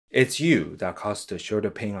It's you that caused the shoulder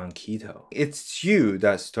pain on keto. It's you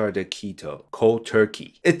that started keto cold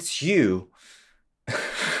turkey. It's you.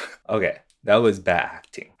 Okay, that was bad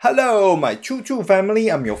acting. Hello, my Choo Choo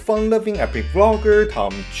family. I'm your fun-loving epic vlogger,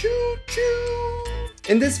 Tom Choo Choo.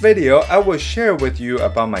 In this video, I will share with you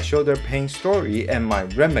about my shoulder pain story and my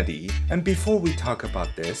remedy. And before we talk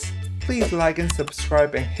about this, please like and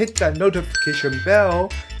subscribe and hit that notification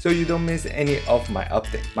bell so you don't miss any of my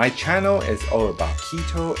updates. My channel is all about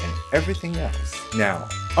keto and everything else. Now,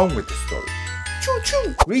 on with the story.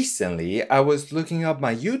 Choo-choo! Recently, I was looking up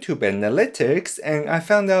my YouTube analytics and I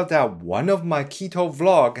found out that one of my keto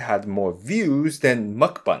vlog had more views than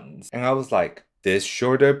mukbangs. And I was like, this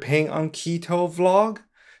shoulder pain on keto vlog?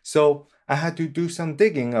 So I had to do some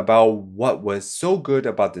digging about what was so good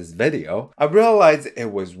about this video. I realized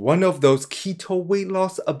it was one of those keto weight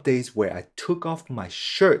loss updates where I took off my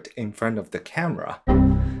shirt in front of the camera.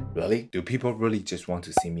 Really? Do people really just want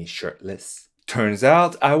to see me shirtless? Turns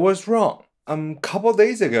out I was wrong. Couple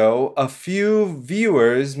days ago, a few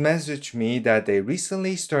viewers messaged me that they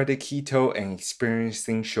recently started keto and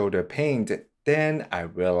experiencing shoulder pain. Then I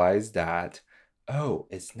realized that oh,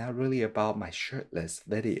 it's not really about my shirtless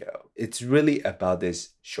video. It's really about this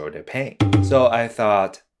shoulder pain. So I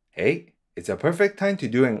thought, hey, it's a perfect time to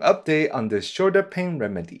do an update on the shoulder pain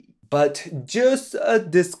remedy. But just a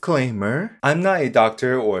disclaimer, I'm not a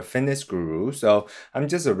doctor or a fitness guru, so I'm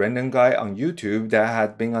just a random guy on YouTube that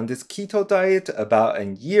had been on this keto diet about a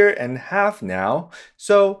year and a half now.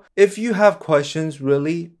 So if you have questions,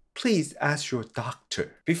 really, please ask your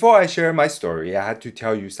doctor. Before I share my story, I had to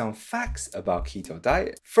tell you some facts about keto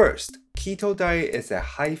diet. First, keto diet is a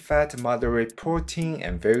high-fat, moderate protein,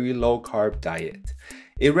 and very low-carb diet.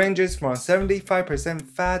 It ranges from 75%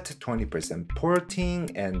 fat, 20% protein,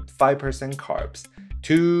 and 5% carbs,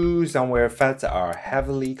 to somewhere fats are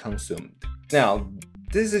heavily consumed. Now,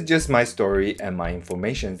 this is just my story and my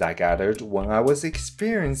information I gathered when I was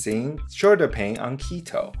experiencing shoulder pain on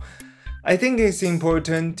keto. I think it's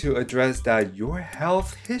important to address that your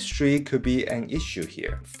health history could be an issue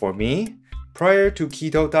here. For me, prior to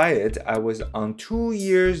keto diet, I was on 2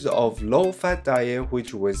 years of low-fat diet,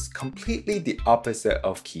 which was completely the opposite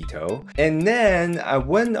of keto. And then I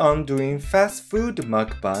went on doing fast food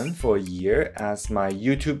mukbang for a year as my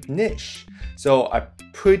YouTube niche. So I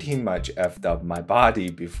pretty much effed up my body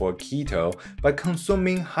before keto by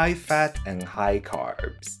consuming high fat and high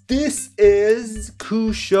carbs. This is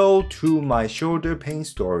crucial to my shoulder pain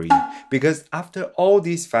story because after all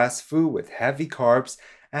these fast food with heavy carbs,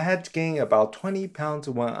 I had gained about 20 pounds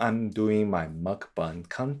when I'm doing my mukbang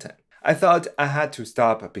content. I thought I had to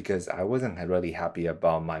stop because I wasn't really happy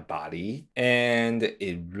about my body and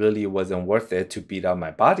it really wasn't worth it to beat up my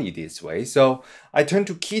body this way. So I turned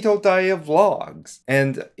to keto diet vlogs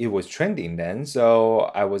and it was trending then. So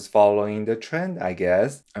I was following the trend, I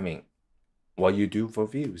guess. I mean, what you do for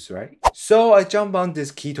views, right? So I jumped on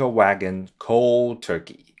this keto wagon cold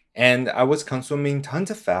turkey and I was consuming tons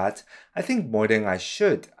of fat. I think more than I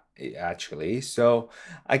should, actually, so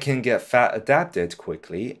I can get fat adapted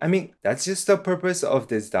quickly. I mean, that's just the purpose of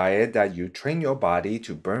this diet, that you train your body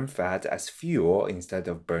to burn fat as fuel instead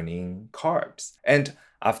of burning carbs. And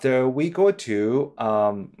after a week or two,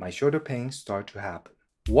 my shoulder pain started to happen.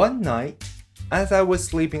 One night, as I was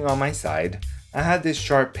sleeping on my side, I had this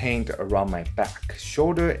sharp pain around my back,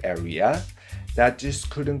 shoulder area that just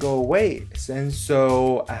couldn't go away, and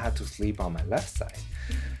so I had to sleep on my left side.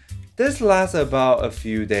 This lasts about a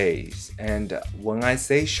few days, and when I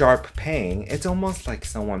say sharp pain, it's almost like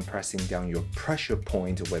someone pressing down your pressure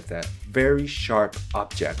point with a very sharp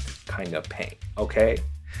object kind of pain, okay?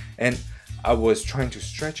 And I was trying to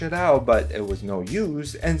stretch it out, but it was no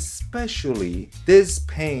use, and especially this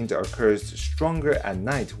pain occurs stronger at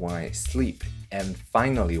night when I sleep. And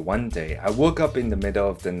finally, one day, I woke up in the middle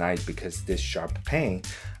of the night because this sharp pain.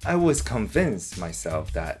 I was convinced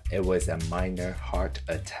myself that it was a minor heart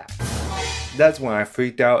attack. That's when I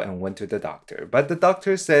freaked out and went to the doctor. But the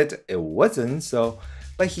doctor said it wasn't,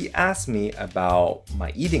 but he asked me about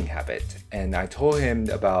my eating habit. And I told him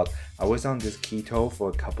about I was on this keto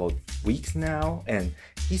for a couple weeks now, and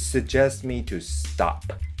he suggested me to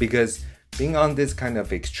stop because being on this kind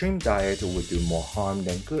of extreme diet would do more harm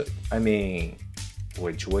than good. I mean,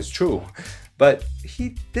 which was true. But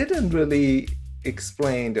he didn't really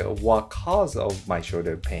explain what cause of my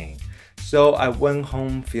shoulder pain. So I went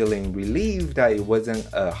home feeling relieved that it wasn't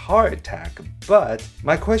a heart attack, but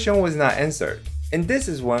my question was not answered. And this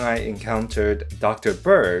is when I encountered Dr.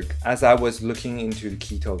 Berg as I was looking into the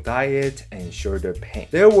keto diet and shoulder pain.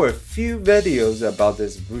 There were a few videos about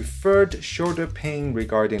this referred shoulder pain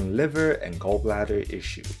regarding liver and gallbladder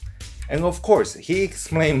issue. And of course, he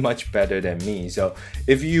explained much better than me. So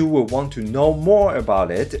if you would want to know more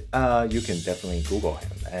about it, you can definitely Google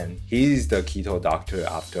him. And he's the keto doctor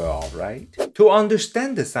after all, right? To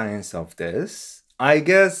understand the science of this, I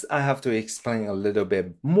guess I have to explain a little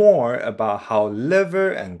bit more about how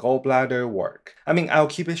liver and gallbladder work. I mean, I'll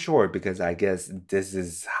keep it short because I guess this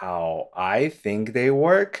is how I think they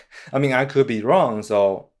work. I mean, I could be wrong,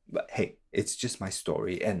 but hey, it's just my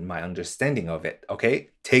story and my understanding of it,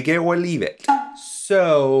 okay? Take it or leave it.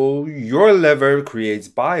 So, your liver creates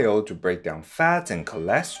bile to break down fats and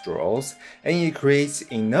cholesterols, and it creates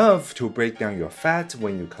enough to break down your fat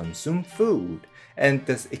when you consume food. And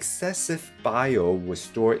this excessive bile was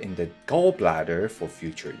stored in the gallbladder for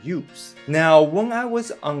future use. Now, when I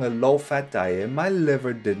was on a low-fat diet, my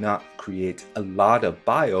liver did not create a lot of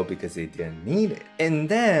bile because it didn't need it. And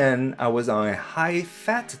then I was on a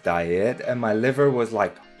high-fat diet and my liver was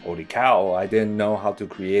like, holy cow, I didn't know how to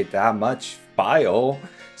create that much bile.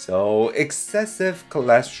 So excessive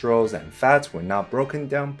cholesterols and fats were not broken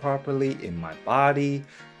down properly in my body,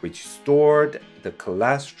 which stored the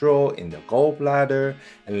cholesterol in the gallbladder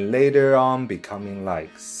and later on becoming like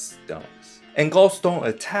stones. And gallstone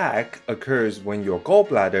attack occurs when your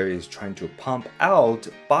gallbladder is trying to pump out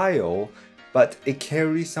bile, but it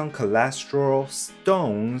carries some cholesterol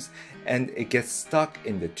stones and it gets stuck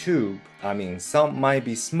in the tube. I mean, some might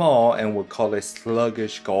be small and would call it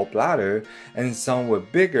sluggish gallbladder, and some were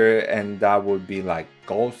bigger and that would be like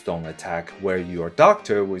gallstone attack, where your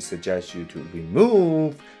doctor would suggest you to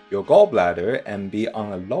remove your gallbladder and be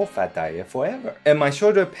on a low-fat diet forever. And my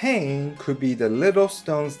shoulder pain could be the little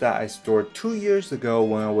stones that I stored 2 years ago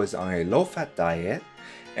when I was on a low-fat diet,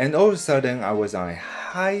 and all of a sudden I was on a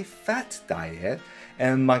high-fat diet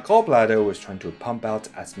and my gallbladder was trying to pump out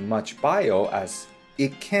as much bile as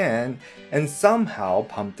it can and somehow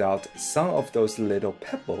pumped out some of those little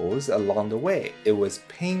pebbles along the way. It was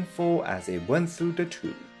painful as it went through the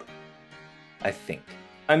tube, I think.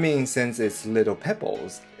 I mean, since it's little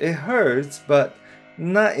pebbles, it hurts, but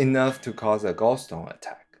not enough to cause a gallstone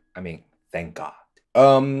attack. I mean, thank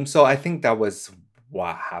God. So I think that was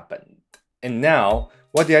what happened. And now,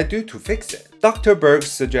 what did I do to fix it? Dr. Berg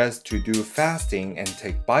suggests to do fasting and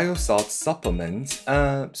take biosalt supplements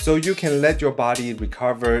so you can let your body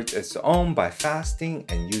recover its own by fasting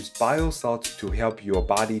and use biosalt to help your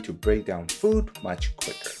body to break down food much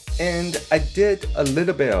quicker. And I did a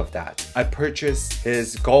little bit of that. I purchased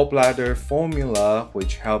his gallbladder formula,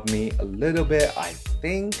 which helped me a little bit, I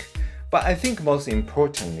think. But I think most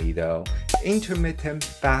importantly though, intermittent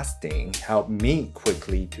fasting helped me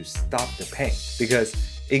quickly to stop the pain because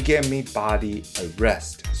it gave me body a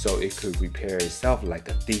rest so it could repair itself like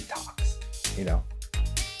a detox, you know.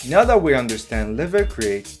 Now that we understand liver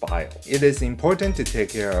creates bile, it is important to take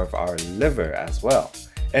care of our liver as well.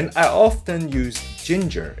 And I often use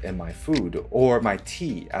ginger in my food or my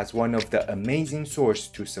tea as one of the amazing sources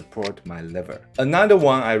to support my liver. Another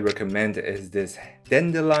one I recommend is this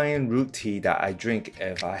dandelion root tea that I drink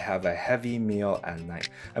if I have a heavy meal at night.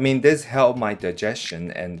 I mean, this helps my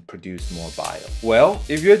digestion and produce more bile. Well,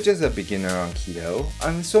 if you're just a beginner on keto,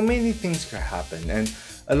 so many things could happen, and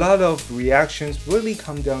a lot of reactions really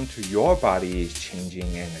come down to your body changing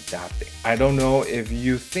and adapting. I don't know if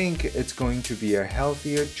you think it's going to be a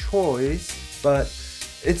healthier choice, but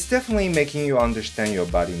it's definitely making you understand your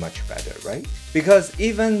body much better, right? Because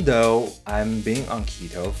even though I'm being on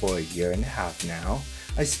keto for a year and a half now,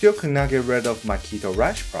 I still could not get rid of my keto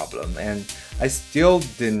rash problem, and I still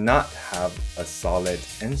did not have a solid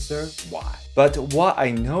answer why. But what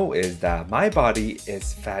I know is that my body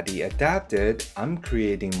is fatty adapted, I'm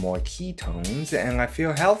creating more ketones, and I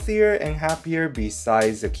feel healthier and happier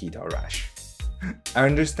besides the keto rash. I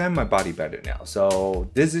understand my body better now, so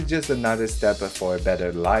this is just another step for a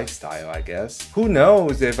better lifestyle, I guess. Who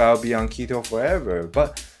knows if I'll be on keto forever,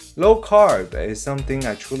 but low carb is something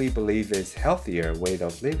I truly believe is healthier way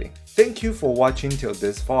of living. Thank you for watching till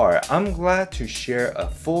this far. I'm glad to share a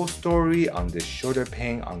full story on this shoulder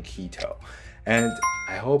pain on keto. And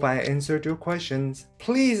I hope I answered your questions.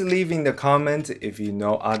 Please leave in the comments if you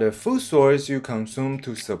know other food sources you consume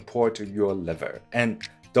to support your liver. And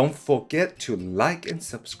don't forget to like and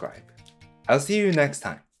subscribe. I'll see you next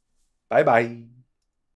time. Bye bye.